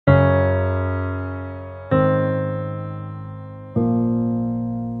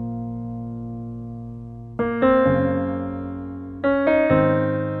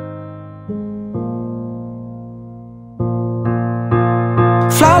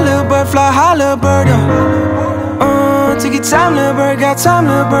little bird, fly high, little bird. Take your time, little bird, got time,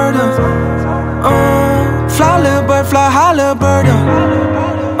 little bird. Fly, little bird, fly high, little bird.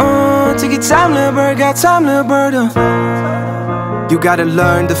 Take your time, little bird, got time, little bird. You gotta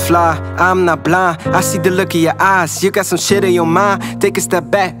learn to fly, I'm not blind. I see the look in your eyes, you got some shit in your mind. Take a step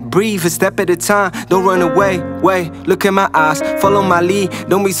back, breathe a step at a time. Don't run away, wait, look in my eyes. Follow my lead,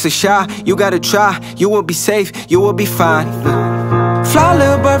 don't be so shy. You gotta try, you will be safe, you will be fine. Fly,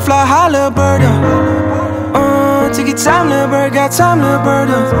 little bird, fly high, little bird. Take your time, little bird, got time, little bird.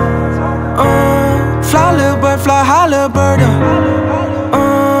 Fly, little bird, fly high, little bird.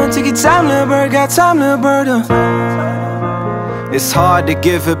 Take your time, little bird, got time, little bird. It's hard to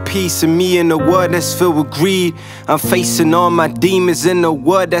give a piece of me in a world that's filled with greed. I'm facing all my demons in a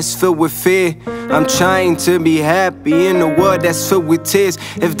world that's filled with fear. I'm trying to be happy in a world that's filled with tears.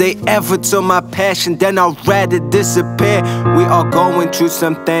 If they ever took my passion, then I'd rather disappear. We are going through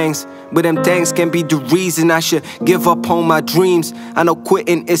some things, but them things can be the reason I should give up on my dreams. I know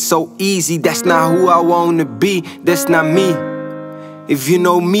quitting is so easy, that's not who I wanna be, that's not me. If you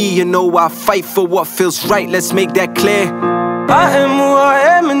know me, you know I fight for what feels right, let's make that clear. I am who I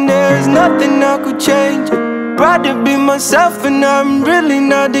am and there's nothing I could change. Proud to be myself and I'm really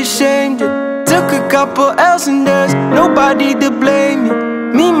not ashamed. Took a couple L's and there's nobody to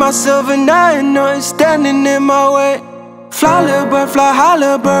blame. Me, myself and I know standing in my way. Fly, little bird, fly high,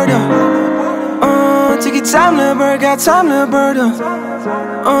 little bird. Take your time, little bird, got time, little bird.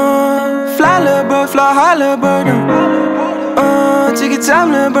 Fly, little bird, fly high, little bird. Take your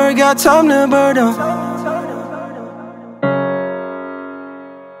time, little bird, got time, little bird.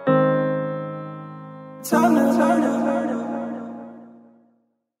 Time to